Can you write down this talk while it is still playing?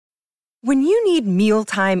When you need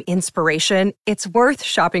mealtime inspiration, it's worth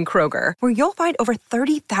shopping Kroger, where you'll find over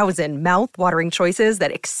 30,000 mouth-watering choices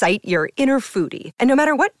that excite your inner foodie. And no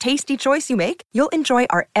matter what tasty choice you make, you'll enjoy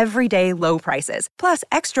our everyday low prices, plus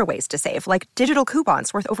extra ways to save, like digital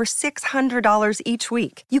coupons worth over $600 each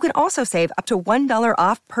week. You can also save up to $1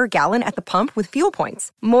 off per gallon at the pump with fuel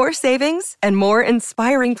points. More savings and more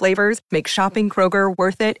inspiring flavors make shopping Kroger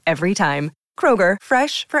worth it every time. Kroger,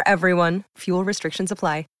 fresh for everyone. Fuel restrictions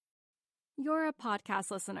apply. You're a podcast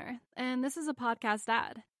listener, and this is a podcast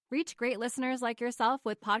ad. Reach great listeners like yourself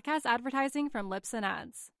with podcast advertising from Libsyn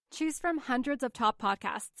Ads. Choose from hundreds of top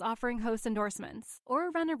podcasts offering host endorsements, or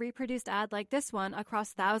run a reproduced ad like this one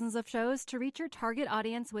across thousands of shows to reach your target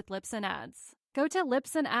audience with Libsyn Ads. Go to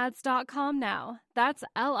libsynads.com now. That's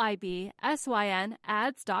LIBSYN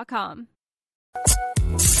ads.com.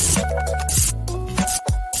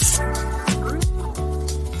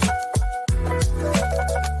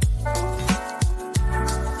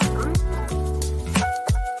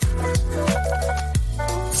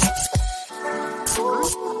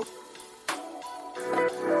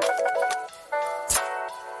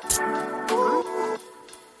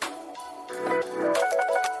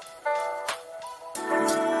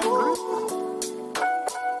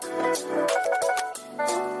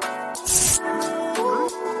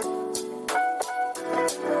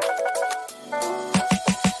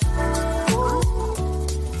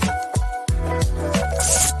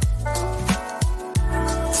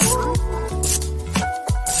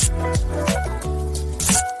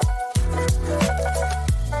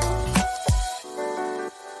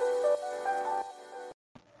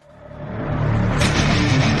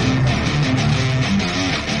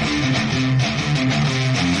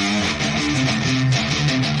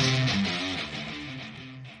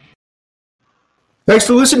 Thanks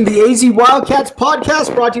for listening to the AZ Wildcats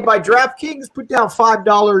podcast brought to you by DraftKings. Put down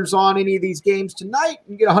 $5 on any of these games tonight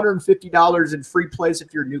and get $150 in free plays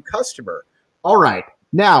if you're a new customer. All right.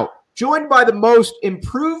 Now, joined by the most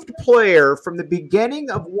improved player from the beginning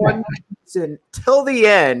of one season till the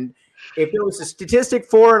end. If there was a statistic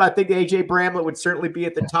for it, I think AJ Bramlett would certainly be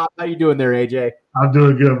at the top. How you doing there, AJ? I'm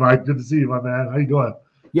doing good, Mike. Good to see you, my man. How you doing?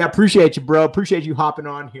 Yeah, appreciate you, bro. Appreciate you hopping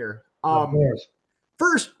on here. Of course.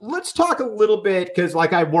 First, let's talk a little bit, because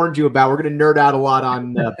like I warned you about, we're going to nerd out a lot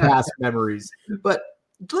on past memories. But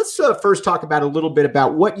let's first talk about a little bit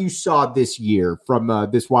about what you saw this year from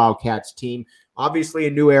this Wildcats team. Obviously, a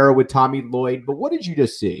new era with Tommy Lloyd, but what did you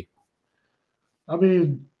just see? I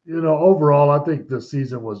mean, overall, I think the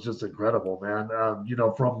season was just incredible, man.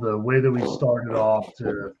 From the way that we started off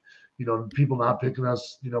to, people not picking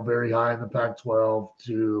us, very high in the Pac-12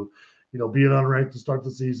 to – being unranked to start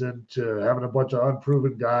the season, to having a bunch of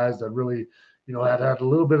unproven guys that really, had a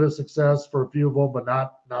little bit of success for a few of them, but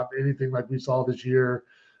not anything like we saw this year,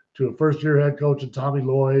 to a first-year head coach and Tommy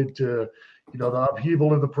Lloyd, to, the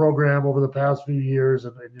upheaval in the program over the past few years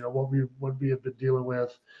and what we have been dealing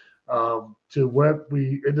with, to what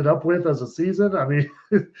we ended up with as a season. I mean,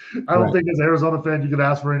 I don't think as an Arizona fan you could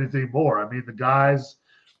ask for anything more. I mean, the guys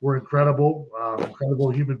were incredible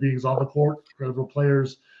human beings on the court, incredible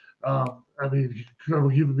players. Incredible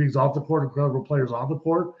human beings off the court, incredible players on the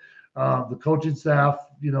court. The coaching staff,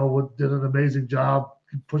 did an amazing job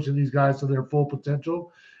pushing these guys to their full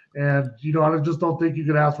potential. And, I just don't think you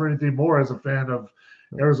could ask for anything more as a fan of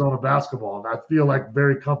Arizona basketball. And I feel like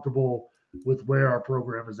very comfortable with where our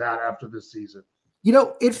program is at after this season.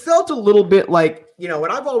 It felt a little bit like, and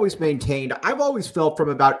I've always maintained, I've always felt from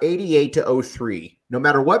about 88 to 03, no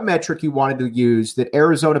matter what metric you wanted to use, that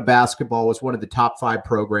Arizona basketball was one of the top 5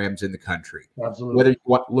 programs in the country. Absolutely. Whether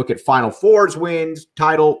you look at Final Fours, wins,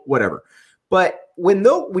 title, whatever. But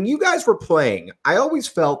when you guys were playing, I always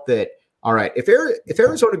felt that, all right, if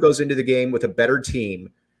Arizona goes into the game with a better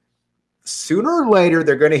team, sooner or later,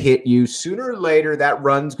 they're going to hit you. Sooner or later, that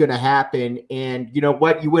run's going to happen. And you know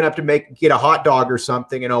what? You went up to get a hot dog or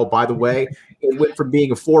something. And, oh, by the way, it went from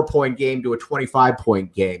being a 4-point game to a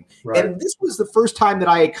 25-point game. Right. And this was the first time that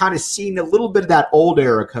I had kind of seen a little bit of that old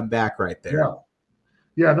era come back right there.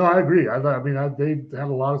 Yeah, no, I agree. They had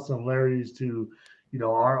a lot of similarities to,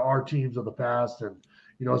 our teams of the past. And,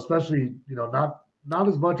 especially, not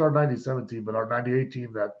as much our 97 team, but our 98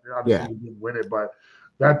 team that obviously we didn't win it. But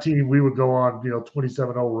that team, we would go on,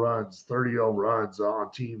 27-0 runs, 30-0 runs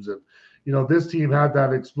on teams. And, this team had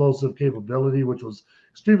that explosive capability, which was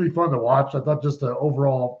extremely fun to watch. I thought just the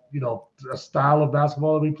overall, a style of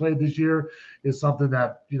basketball that we played this year is something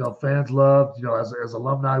that, fans loved. As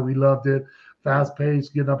alumni, we loved it. Fast pace,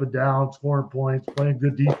 getting up and down, scoring points, playing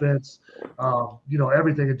good defense,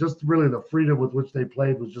 everything. And just really the freedom with which they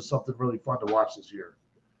played was just something really fun to watch this year.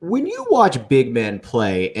 When you watch big men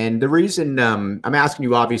play, and the reason I'm asking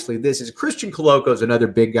you, obviously, this is Christian Coloco is another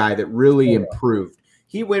big guy that really improved.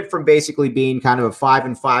 He went from basically being kind of a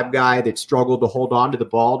 5-and-5 guy that struggled to hold on to the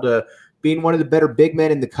ball to being one of the better big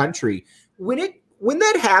men in the country. When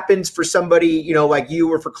that happens for somebody, like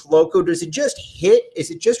you or for Coloco, does it just hit? Is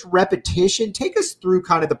it just repetition? Take us through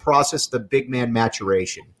kind of the process of the big man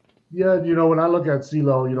maturation. Yeah, when I look at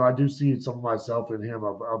CeeLo, I do see some of myself in him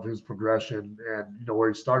of his progression and, where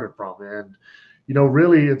he started from. And,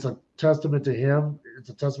 really it's a testament to him. It's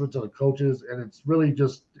a testament to the coaches. And it's really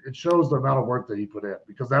just, it shows the amount of work that he put in,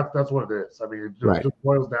 because that's what it is. I mean, it just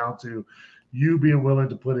boils down to you being willing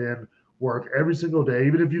to put in work every single day,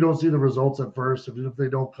 even if you don't see the results at first, even if they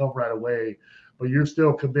don't come right away, but you're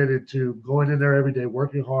still committed to going in there every day,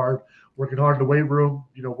 working hard in the weight room,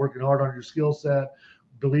 working hard on your skill set,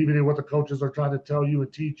 believing in what the coaches are trying to tell you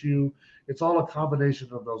and teach you. It's all a combination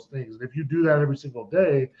of those things. And if you do that every single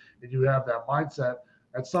day and you have that mindset,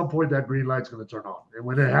 at some point that green light's going to turn on. And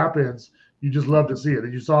when it happens, you just love to see it.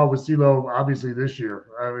 And you saw it with CeeLo, obviously, this year.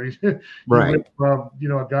 I mean, he went from,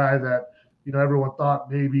 a guy that, everyone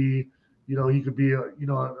thought maybe, he could be a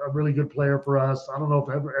really good player for us. I don't know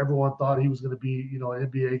if everyone thought he was going to be, an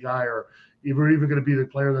NBA guy or even going to be the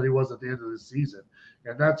player that he was at the end of the season.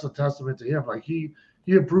 And that's a testament to him. Like he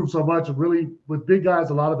improved so much. And really, with big guys,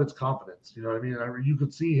 a lot of it's confidence. You know what I mean? You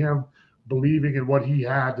could see him believing in what he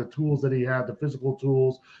had, the tools that he had, the physical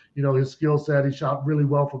tools, his skill set. He shot really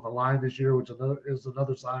well from the line this year, which is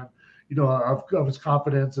another sign, of his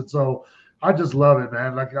confidence. And so I just love it,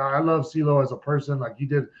 man. Like, I love CeeLo as a person. Like, he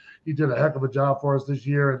did a heck of a job for us this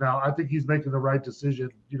year. And now I think he's making the right decision,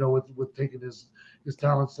 with taking his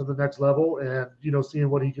talents to the next level and, seeing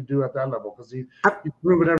what he can do at that level, because he's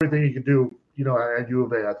proven everything he can do, at U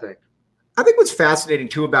of A, I think. I think what's fascinating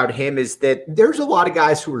too about him is that there's a lot of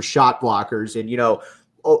guys who are shot blockers, and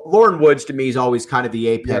Lauren Woods to me is always kind of the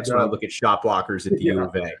apex when I look at shot blockers at the U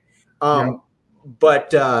of A.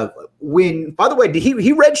 But by the way,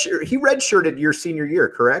 he redshirted your senior year,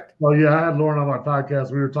 correct? Oh yeah, I had Lauren on my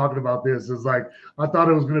podcast. We were talking about this. It's like I thought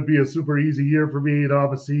it was going to be a super easy year for me.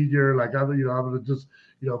 I'm a senior. Like I'm going to just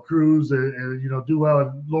cruise and do well.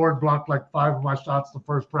 And Lauren blocked like 5 of my shots the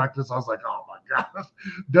first practice. I was like, oh my gosh,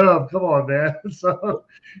 Dub, come on, man. So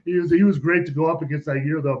he was great to go up against that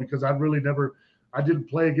year though, because I didn't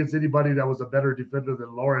play against anybody that was a better defender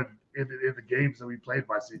than Lauren in the games that we played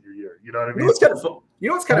my senior year. You know what I mean? You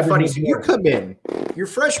know what's kind of funny? So you come in your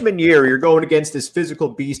freshman year, you're going against this physical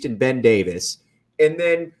beast in Ben Davis, and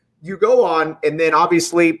then you go on, and then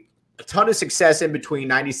obviously a ton of success in between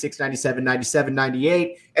 96, 97, 97,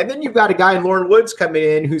 98. And then you've got a guy in Lauren Woods coming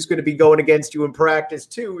in who's going to be going against you in practice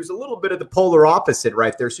too, who's a little bit of the polar opposite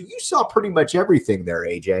right there. So you saw pretty much everything there,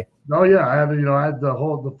 AJ. Oh yeah. I had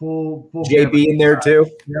the full JB in there too.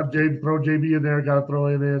 Yeah. Throw JB in there. Got to throw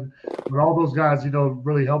it in. But all those guys,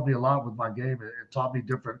 really helped me a lot with my game. It taught me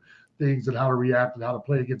different things and how to react and how to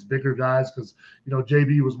play against bigger guys, because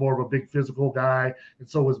JB was more of a big physical guy, and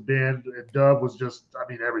so was Ben. And Dub was just,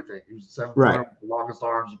 everything. He was 7 foot, the longest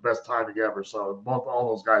arms, best timing ever. So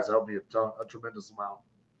all those guys helped me a tremendous amount.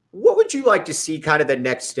 What would you like to see kind of the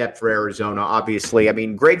next step for Arizona? Obviously,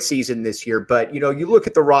 great season this year, but you look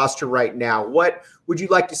at the roster right now. What would you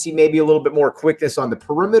like to see? Maybe a little bit more quickness on the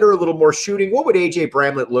perimeter, a little more shooting. What would AJ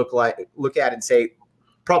Bramlett look at and say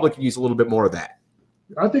probably could use a little bit more of that?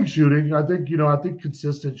 I think shooting. I think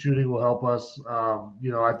consistent shooting will help us.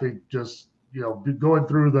 I think just going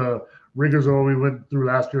through the rigors of what we went through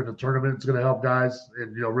last year in the tournament, it's going to help guys,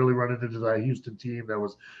 and really running into that Houston team that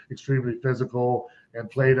was extremely physical and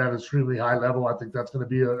played at an extremely high level. I think that's going to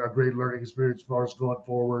be a great learning experience for us going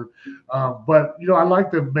forward. But I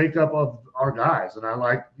like the makeup of our guys, and I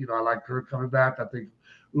like Kurt coming back. I think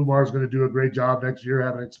Umar is going to do a great job next year,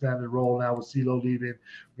 having an expanded role now with CeeLo leaving.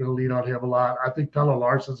 We're going to lean on him a lot. I think Pelle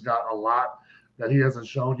Larsson's got a lot that he hasn't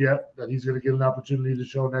shown yet, that he's going to get an opportunity to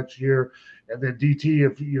show next year. And then DT,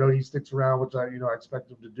 if he sticks around, which I expect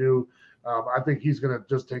him to do, I think he's going to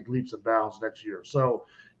just take leaps and bounds next year. So,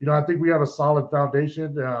 I think we have a solid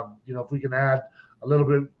foundation. If we can add a little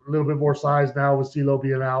bit more size now with CeeLo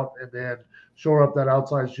being out, and then shore up that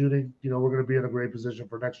outside shooting, we're going to be in a great position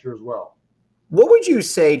for next year as well. What would you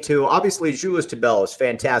say to, obviously, Julius Tubelis,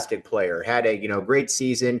 fantastic player, had a great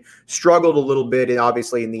season, struggled a little bit,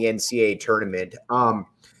 obviously, in the NCAA tournament.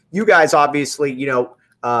 You guys, obviously,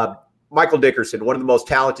 Michael Dickerson, one of the most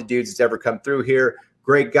talented dudes that's ever come through here,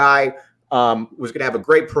 great guy, was going to have a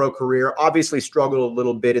great pro career, obviously struggled a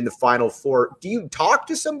little bit in the Final Four. Do you talk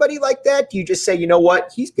to somebody like that? Do you just say, you know what,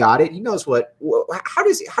 he's got it, he knows what? How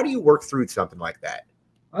do you work through something like that?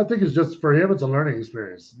 I think it's just for him, it's a learning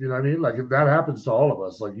experience. You know what I mean? Like that happens to all of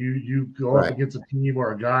us. Like you go up against a team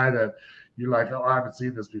or a guy that you're like, oh, I haven't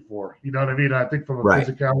seen this before. You know what I mean? I think from a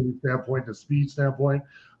physicality standpoint, the speed standpoint,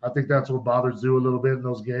 I think that's what bothers Zoo a little bit in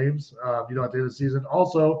those games. At the end of the season.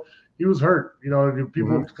 Also, he was hurt.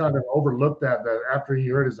 People kind of overlooked that after he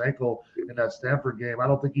hurt his ankle in that Stanford game, I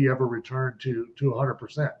don't think he ever returned to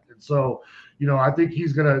 100%. And so, I think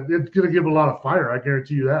it's gonna give a lot of fire. I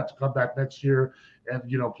guarantee you that, to come back next year and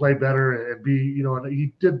play better and be and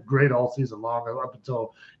he did great all season long up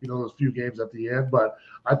until those few games at the end. But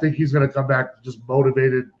I think he's going to come back just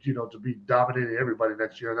motivated to be dominating everybody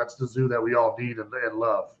next year. That's the Zoo that we all need and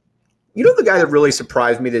love. The guy that really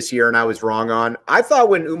surprised me this year and I was wrong on, I thought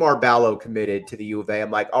when Oumar Ballo committed to the U of A,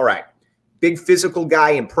 I'm like, all right, big physical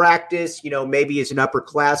guy in practice, maybe as an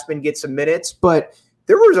upperclassman get some minutes, but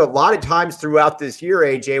there was a lot of times throughout this year,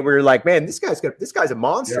 AJ, where you're like, man, this guy's a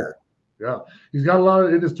monster. Yeah, he's got a lot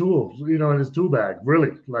in his tools, in his tool bag,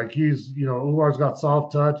 really. Like he's, Umar's got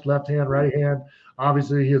soft touch, left hand, right hand.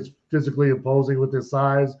 Obviously, he is physically imposing with his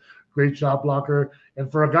size, great shot blocker.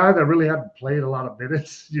 And for a guy that really hadn't played a lot of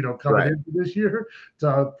minutes, coming into this year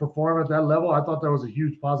to perform at that level, I thought that was a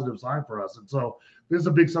huge positive sign for us. And so this is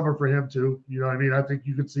a big summer for him too. I think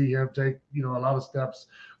you could see him take, a lot of steps,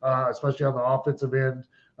 especially on the offensive end,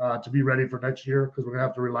 to be ready for next year, because we're going to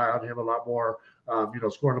have to rely on him a lot more.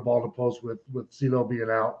 Scoring the ball in the post with CeeLo being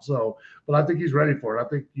out. So, but I think he's ready for it. I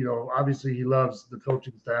think, obviously he loves the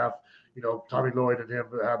coaching staff. Tommy Lloyd and him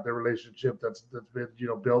have their relationship that's been,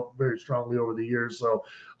 built very strongly over the years. So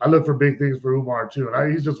I look for big things for Oumar too.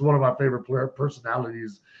 And he's just one of my favorite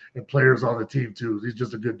personalities and players on the team too. He's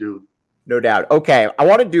just a good dude. No doubt. Okay, I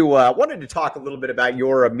wanted to talk a little bit about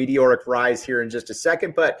your meteoric rise here in just a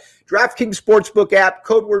second, but DraftKings Sportsbook app,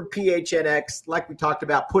 code word PHNX, like we talked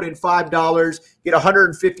about, put in $5, get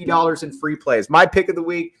 $150 in free plays. My pick of the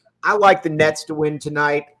week, I like the Nets to win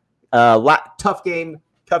tonight. Tough game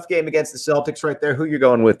against the Celtics right there. Who you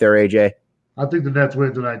going with there, AJ? I think the Nets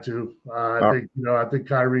win tonight too. I think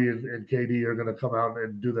Kyrie and KD are going to come out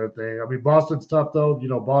and do their thing. I mean, Boston's tough though.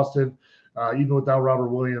 Boston, even without Robert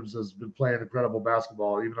Williams, has been playing incredible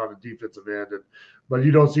basketball, even on the defensive end. But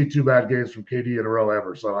you don't see two bad games from KD in a row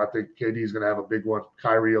ever. So I think KD is going to have a big one.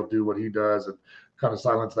 Kyrie will do what he does and kind of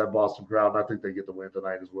silence that Boston crowd. And I think they get the win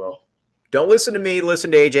tonight as well. Don't listen to me.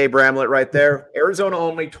 Listen to AJ Bramlett right there. Arizona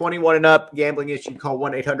only, 21 and up. Gambling issue, call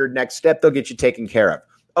 1-800-NEXT-STEP. They'll get you taken care of.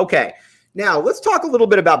 Okay, now let's talk a little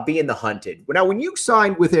bit about being the hunted. Now, when you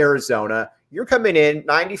signed with Arizona, you're coming in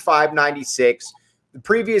 95, 96. The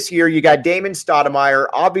previous year, you got Damon Stoudemire,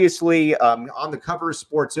 obviously on the cover of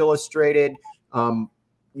Sports Illustrated.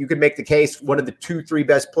 You could make the case one of the 2-3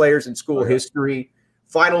 best players in school history.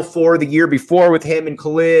 Final Four the year before with him and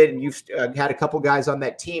Khalid, and you've had a couple guys on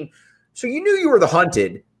that team. So you knew you were the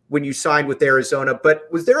hunted when you signed with Arizona,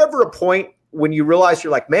 but was there ever a point when you realized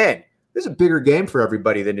you're like, man, this is a bigger game for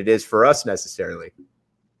everybody than it is for us necessarily?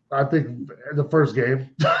 I think the first game,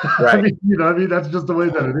 right? That's just the way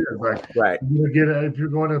that it is. Like, right. If you're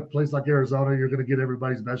going to a place like Arizona, you're going to get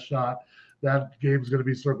everybody's best shot. That game's going to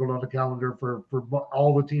be circled on the calendar for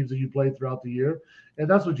all the teams that you play throughout the year. And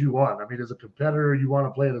that's what you want. I mean, as a competitor, you want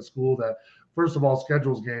to play at a school that, first of all,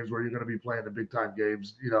 schedules games where you're going to be playing the big-time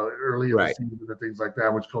games, early in the season and things like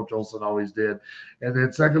that, which Coach Olson always did. And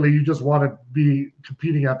then secondly, you just want to be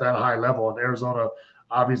competing at that high level. And Arizona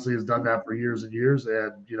obviously has done that for years and years.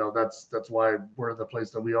 And, that's why we're in the place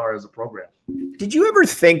that we are as a program. Did you ever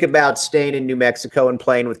think about staying in New Mexico and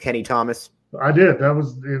playing with Kenny Thomas? I did. That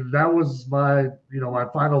was my, my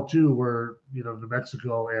final two were, New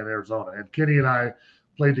Mexico and Arizona. And Kenny and I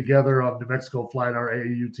played together on New Mexico Flight, our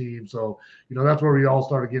AAU team. So, that's where we all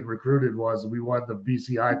started getting recruited. We won the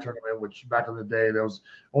BCI tournament, which back in the day, there was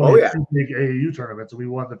only two big AAU tournaments. And we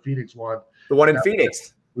won the Phoenix one. The one in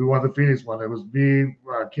Phoenix. We won the Phoenix one. It was me,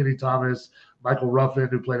 Kenny Thomas, Michael Ruffin,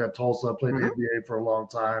 who played at Tulsa, played in the NBA for a long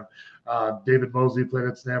time. David Mosley played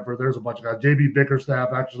at Stanford. There's a bunch of guys. JB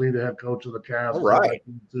Bickerstaff, actually, the head coach of the Cavs. All right.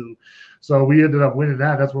 Too. So we ended up winning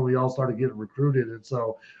that. That's when we all started getting recruited. And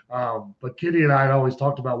so, but Kenny and I had always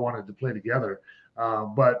talked about wanting to play together.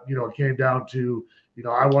 But, it came down to,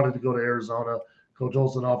 I wanted to go to Arizona. Coach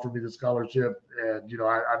Olson offered me the scholarship, and,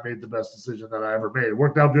 I made the best decision that I ever made. It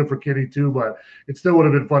worked out good for Kenny, too, but it still would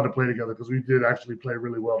have been fun to play together because we did actually play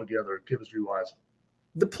really well together chemistry-wise.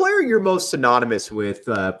 The player you're most synonymous with,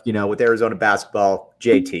 with Arizona basketball,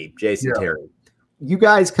 Jason Terry. You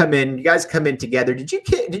guys come in together. Did you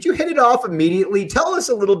hit it off immediately? Tell us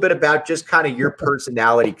a little bit about just kind of your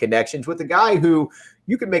personality connections with a guy who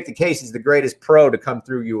you could make the case is the greatest pro to come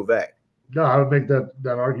through U of A. No, I would make that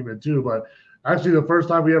argument too, but actually, the first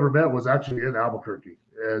time we ever met was actually in Albuquerque.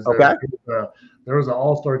 Okay. There was an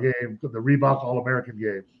All-Star game, the Reebok All-American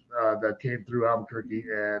game that came through Albuquerque,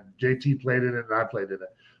 and JT played in it and I played in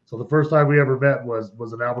it. So the first time we ever met was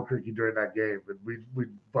in Albuquerque during that game, and we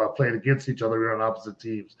played against each other. We were on opposite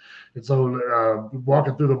teams, and so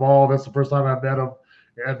walking through the mall, that's the first time I met him.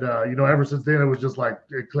 And, ever since then, it was just like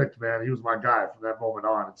it clicked, man. He was my guy from that moment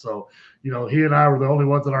on. And so, he and I were the only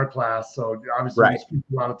ones in our class. So obviously, we spent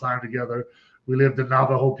a lot of time together. We lived in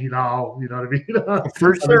Navajo Pinal, you know what I mean?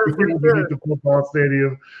 For sure. The football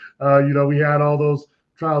stadium. We had all those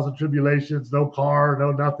trials and tribulations, no car,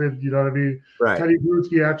 no nothing, you know what I mean? Right. Teddy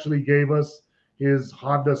Bruschi actually gave us his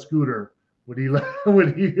Honda scooter when he left.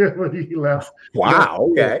 when he left. Wow,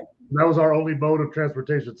 okay. That was our only mode of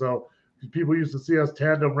transportation. So people used to see us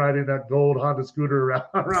tandem riding that gold Honda scooter around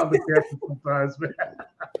the campus sometimes,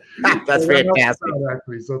 man. That's fantastic.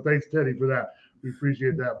 Actually. So thanks, Teddy, for that. We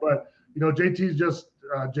appreciate that. But, JT's just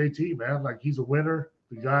JT, man. Like, he's a winner.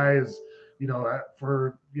 The guy is,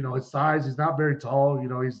 for, his size, he's not very tall.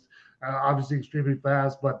 He's obviously extremely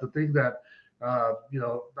fast. But the thing that,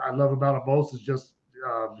 I love about him most is just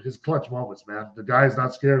his clutch moments, man. The guy is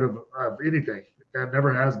not scared of anything and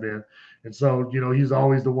never has been. And so, he's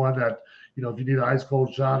always the one that, if you need an ice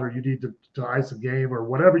cold shot or you need to ice a game or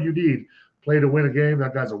whatever you need, play to win a game,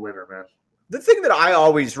 that guy's a winner, man. The thing that I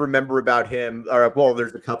always remember about him,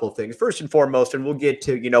 there's a couple of things. First and foremost, and we'll get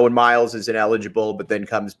to, when Miles is ineligible, but then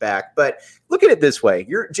comes back. But look at it this way.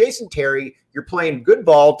 You're Jason Terry. You're playing good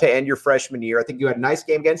ball to end your freshman year. I think you had a nice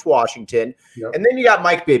game against Washington. Yep. And then you got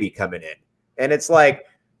Mike Bibby coming in. And it's like,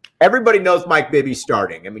 everybody knows Mike Bibby's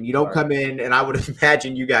starting. I mean, you don't come in, and I would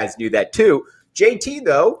imagine you guys knew that too. JT,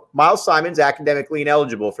 though, Miles Simon's academically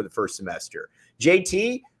ineligible for the first semester.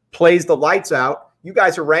 JT plays the lights out. You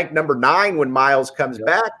guys are ranked number 9 when Miles comes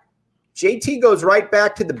back. JT goes right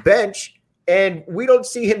back to the bench, and we don't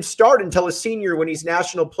see him start until a senior when he's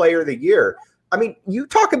National Player of the Year. I mean, you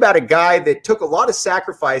talk about a guy that took a lot of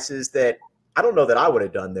sacrifices that I don't know that I would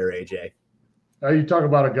have done there, AJ. You talk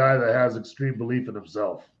about a guy that has extreme belief in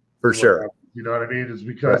himself. For sure. You know what I mean? It's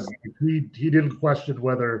because he didn't question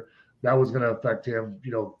whether that was going to affect him,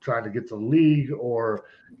 trying to get to the league or,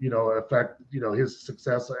 affect, his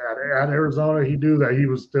success at Arizona. He knew that he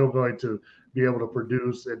was still going to be able to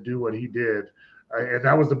produce and do what he did. And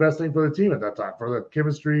that was the best thing for the team at that time, for the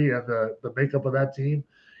chemistry and the makeup of that team.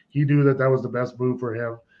 He knew that was the best move for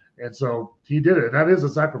him. And so he did it. And that is a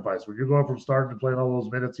sacrifice. When you're going from starting to playing all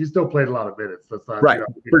those minutes, he still played a lot of minutes. That's not right,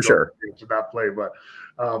 for sure. To not play,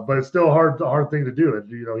 but it's still a hard thing to do. And,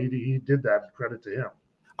 he did that. Credit to him.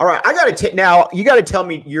 All right, I got to now. You got to tell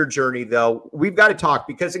me your journey, though. We've got to talk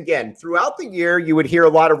because, again, throughout the year, you would hear a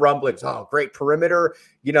lot of rumblings. Oh, great perimeter.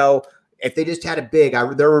 If they just had a big. I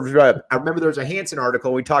remember there was a Hansen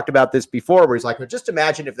article. We talked about this before, where he's like, well, just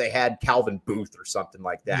imagine if they had Calvin Booth or something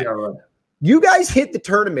like that. Yeah, right. You guys hit the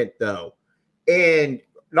tournament, though, and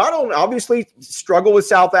not only obviously struggle with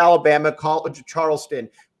South Alabama, College of Charleston,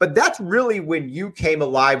 but that's really when you came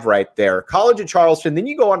alive right there. College of Charleston, then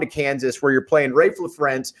you go on to Kansas where you're playing Rafe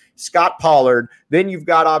LaFrentz, Scott Pollard. Then you've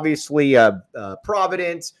got obviously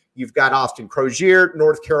Providence. You've got Austin Crozier,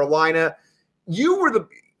 North Carolina. You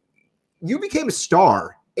became a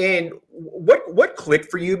star. And what clicked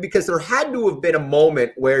for you? Because there had to have been a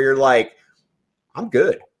moment where you're like, I'm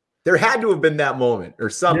good. There had to have been that moment or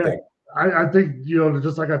something. Yeah, I think,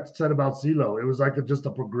 just like I said about CeeLo, it was like just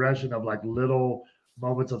a progression of like little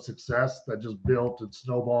moments of success that just built and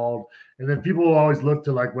snowballed. And then people will always look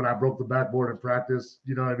to like when I broke the backboard in practice,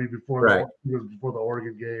 before the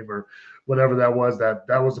Oregon game or whatever that was, that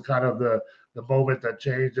was kind of the moment that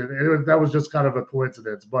changed. And that was just kind of a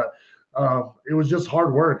coincidence. But it was just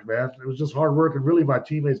hard work, man. It was just hard work. And really my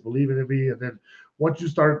teammates believing in me. And then once you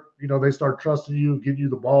start, they start trusting you, giving you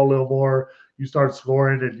the ball a little more, you start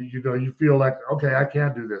scoring and, you feel like, okay, I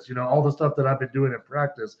can do this. All the stuff that I've been doing in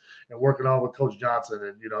practice and working on with Coach Johnson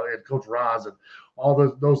and, and Coach Roz and all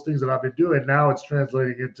those things that I've been doing, now it's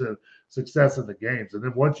translating into success in the games. And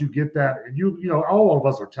then once you get that, and all of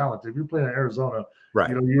us are talented. If you're playing in Arizona,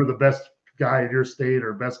 right. You're the best guy in your state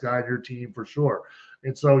or best guy in your team for sure.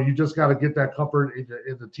 And so you just got to get that comfort in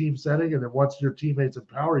the team setting. And then once your teammates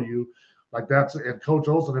empower you, like and Coach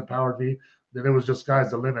Olson empowered me, then it was just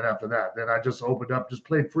sky's the limit after that. Then I just opened up, just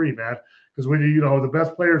played free, man. Because when the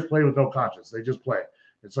best players play with no conscience, they just play.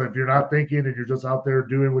 And so if you're not thinking and you're just out there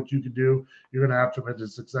doing what you can do, you're going to have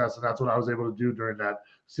tremendous success. And that's what I was able to do during that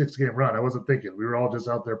 6-game run. I wasn't thinking. We were all just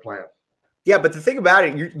out there playing. Yeah, but the thing about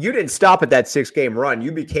it, you didn't stop at that 6-game run.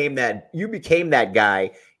 You became that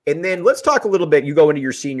guy. And then let's talk a little bit. You go into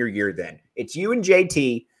your senior year then. It's you and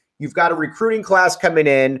JT. you've got a recruiting class coming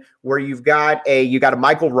in where you got a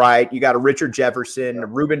Michael Wright, you got a Richard Jefferson, a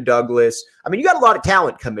Reuben Douglas. I mean, you got a lot of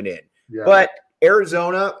talent coming in. Yeah. But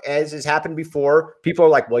Arizona, as has happened before, people are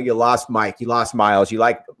like, well, you lost Mike, you lost Miles,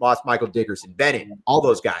 lost Michael Dickerson, Bennett, all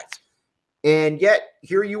those guys. And yet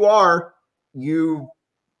here you are, you're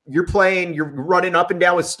running up and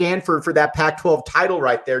down with Stanford for that Pac-12 title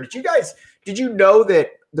right there. Did you know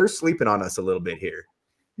that they're sleeping on us a little bit here?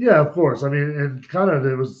 Yeah, of course. I mean, and kind of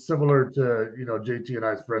it was similar to, JT and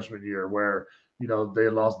I's freshman year where, they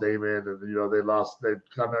lost Damon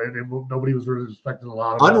and, nobody was really expecting a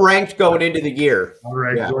lot of unranked going into the year.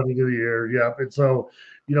 Going into the year. Yeah. And so,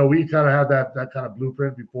 we kind of had that kind of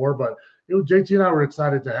blueprint before, but JT and I were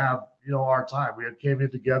excited to have, our time. We had came in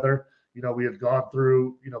together, we had gone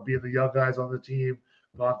through, being the young guys on the team,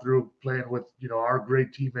 gone through playing with, our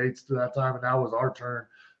great teammates to that time. And now it was our turn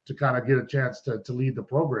to kind of get a chance to lead the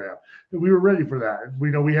program. And we were ready for that.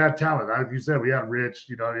 And we had talent. Like you said, we had Rich,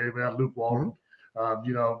 we had Luke Walton.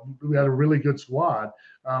 We had a really good squad.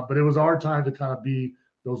 But it was our time to kind of be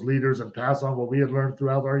those leaders and pass on what we had learned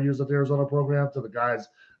throughout our years at the Arizona program to the guys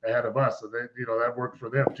ahead of us. And they, that worked for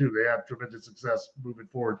them too. They had tremendous success moving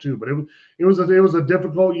forward too. But it was a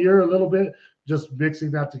difficult year a little bit, just mixing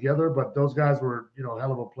that together. But those guys were,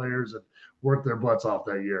 hell of a players and worked their butts off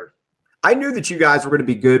that year. I knew that you guys were going to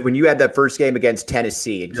be good when you had that first game against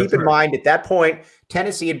Tennessee. And keep in mind, at that point,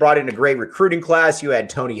 Tennessee had brought in a great recruiting class. You had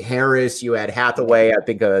Tony Harris. You had Hathaway. I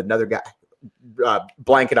think another guy,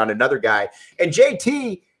 blanket on another guy. And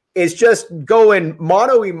JT is just going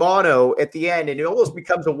mano-a-mano at the end, and it almost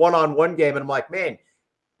becomes a one-on-one game. And I'm like, man,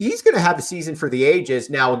 he's going to have a season for the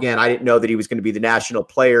ages. Now, again, I didn't know that he was going to be the National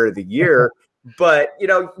Player of the Year. But,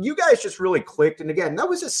 you guys just really clicked. And again, that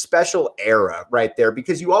was a special era right there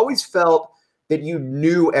because you always felt that you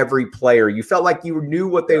knew every player. You felt like you knew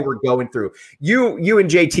what they were going through. You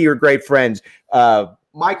and JT are great friends.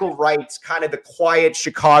 Michael Wright's kind of the quiet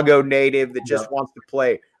Chicago native that just wants to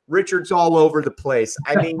play. Richard's all over the place.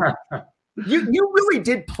 I mean, you really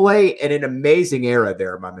did play in an amazing era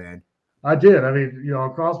there, my man. I did. I mean,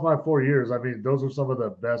 across my 4 years, I mean, those are some of the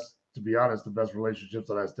best, to be honest, the best relationships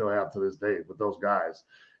that I still have to this day with those guys.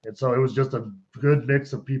 And so it was just a good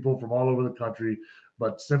mix of people from all over the country,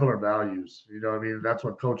 but similar values. That's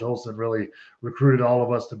what Coach Holston really recruited all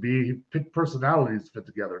of us to be. He picked personalities to fit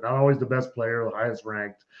together, not always the best player, the highest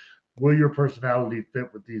ranked. Will your personality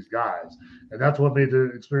fit with these guys? And that's what made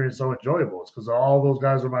the experience so enjoyable. It's because all those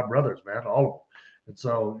guys are my brothers, man, all of them. And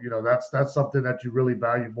so, that's something that you really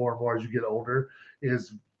value more and more as you get older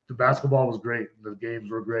is the basketball was great. The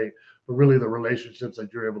games were great, but really the relationships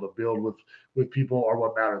that you're able to build with people are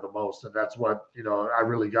what matter the most. And that's what, I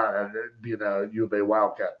really got at being a U of A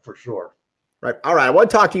Wildcat for sure. Right. All right. I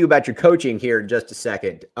want to talk to you about your coaching here in just a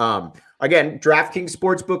second. Again, DraftKings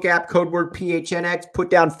Sportsbook app, code word PHNX,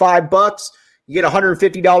 put down $5. You get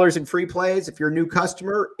 $150 in free plays if you're a new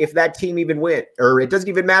customer, if that team even wins, or it doesn't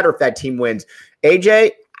even matter if that team wins.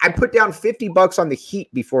 AJ, I put down $50 on the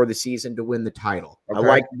Heat before the season to win the title. Okay.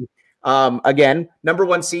 I like, again, number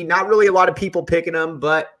one seed. Not really a lot of people picking them,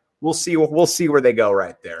 but we'll see. We'll see where they go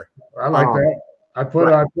right there. I like that. I put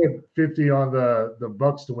 50 on the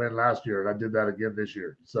Bucks to win last year, and I did that again this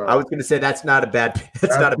year. So I was going to say that's not a bad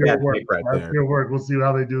pick right there. Good work. We'll see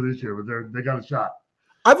how they do this year, but they got a shot.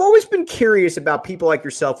 I've always been curious about people like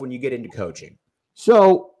yourself when you get into coaching.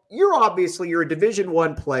 So you're a Division I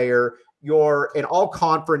player. You're an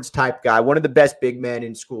all-conference type guy, one of the best big men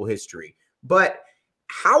in school history. But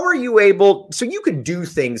how are you able – so you could do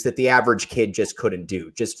things that the average kid just couldn't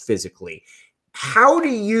do, just physically. How do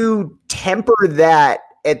you temper that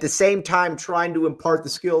at the same time trying to impart the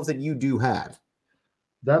skills that you do have?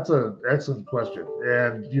 That's an excellent question.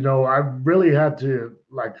 And, I really had to,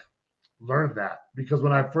 learn that because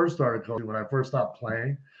when I first started coaching, when I first stopped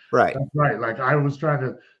playing, right. I was trying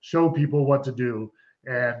to show people what to do.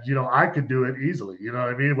 And, I could do it easily, you know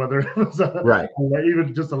what I mean? Whether it was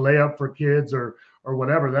even just a layup for kids or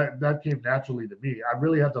whatever, that came naturally to me. I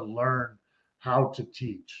really had to learn how to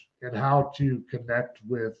teach and how to connect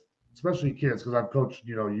with, especially kids, because I've coached,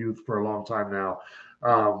 youth for a long time now,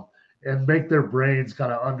 and make their brains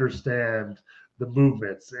kind of understand the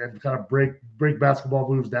movements and kind of break basketball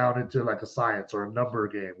moves down into like a science or a number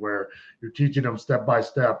game where you're teaching them step by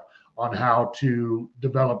step on how to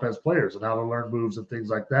develop as players and how to learn moves and things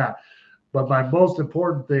like that. But my most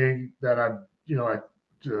important thing that I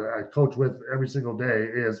coach with every single day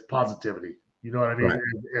is positivity. You know what I mean? Right.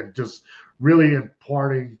 And just really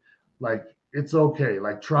imparting, it's okay.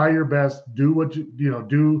 Try your best, do what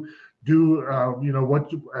do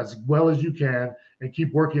what as well as you can, and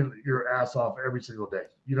keep working your ass off every single day.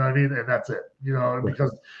 You know what I mean? And that's it.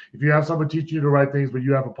 Because if you have someone teach you the right things, but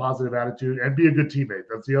you have a positive attitude and be a good teammate.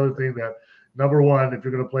 That's the other thing that, number one, if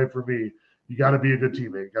you're going to play for me, you got to be a good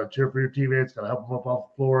teammate. You got to cheer for your teammates, got to help them up off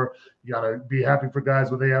the floor. You got to be happy for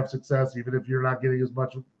guys when they have success, even if you're not getting as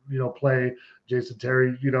much, play. Jason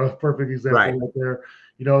Terry, perfect example right there.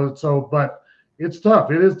 But it's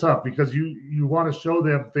tough. It is tough because you want to show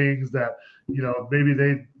them things that, maybe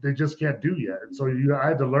they just can't do yet. And so I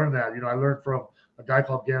had to learn that. I learned from a guy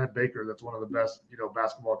called Gannon Baker. That's one of the best,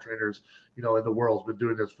 basketball trainers, in the world. Has been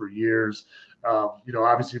doing this for years.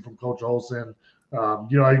 Obviously from Coach Olson.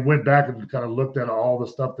 I went back and kind of looked at all the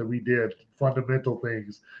stuff that we did, fundamental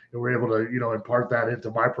things, and we're able to, impart that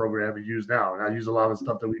into my program and use now. And I use a lot of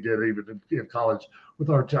stuff that we did even in college with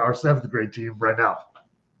our seventh grade team right now.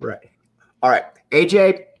 Right. All right.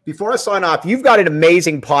 AJ, before I sign off, you've got an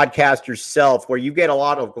amazing podcast yourself where you get a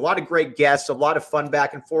lot of great guests, a lot of fun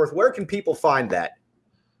back and forth. Where can people find that?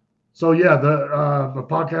 So, yeah, the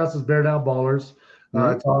podcast is Bear Down Ballers.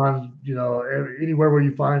 It's on, anywhere where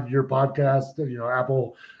you find your podcast,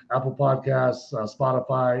 Apple Podcasts,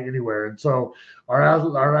 Spotify, anywhere. And so our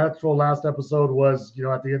actual last episode was,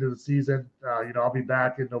 at the end of the season. I'll be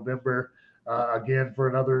back in November again for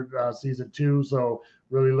another season 2. So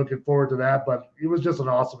really looking forward to that. But it was just an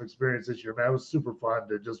awesome experience this year, man. It was super fun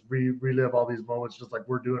to just relive all these moments just like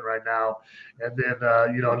we're doing right now. And then,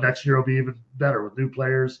 next year will be even better with new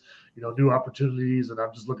players, new opportunities. And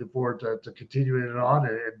I'm just looking forward to continuing it on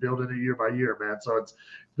and building it year by year, man. So it's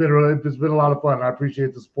been a lot of fun. I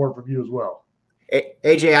appreciate the support from you as well.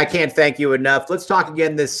 AJ, I can't thank you enough. Let's talk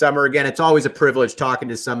again this summer. Again, it's always a privilege talking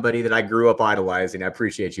to somebody that I grew up idolizing. I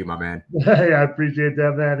appreciate you, my man. Hey, I appreciate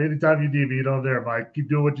that, man. Anytime you need me, there, Mike. Keep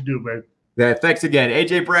doing what you do, man. Yeah, thanks again.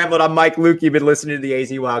 AJ Bramlett, I'm Mike Luke. You've been listening to the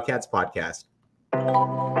AZ Wildcats podcast.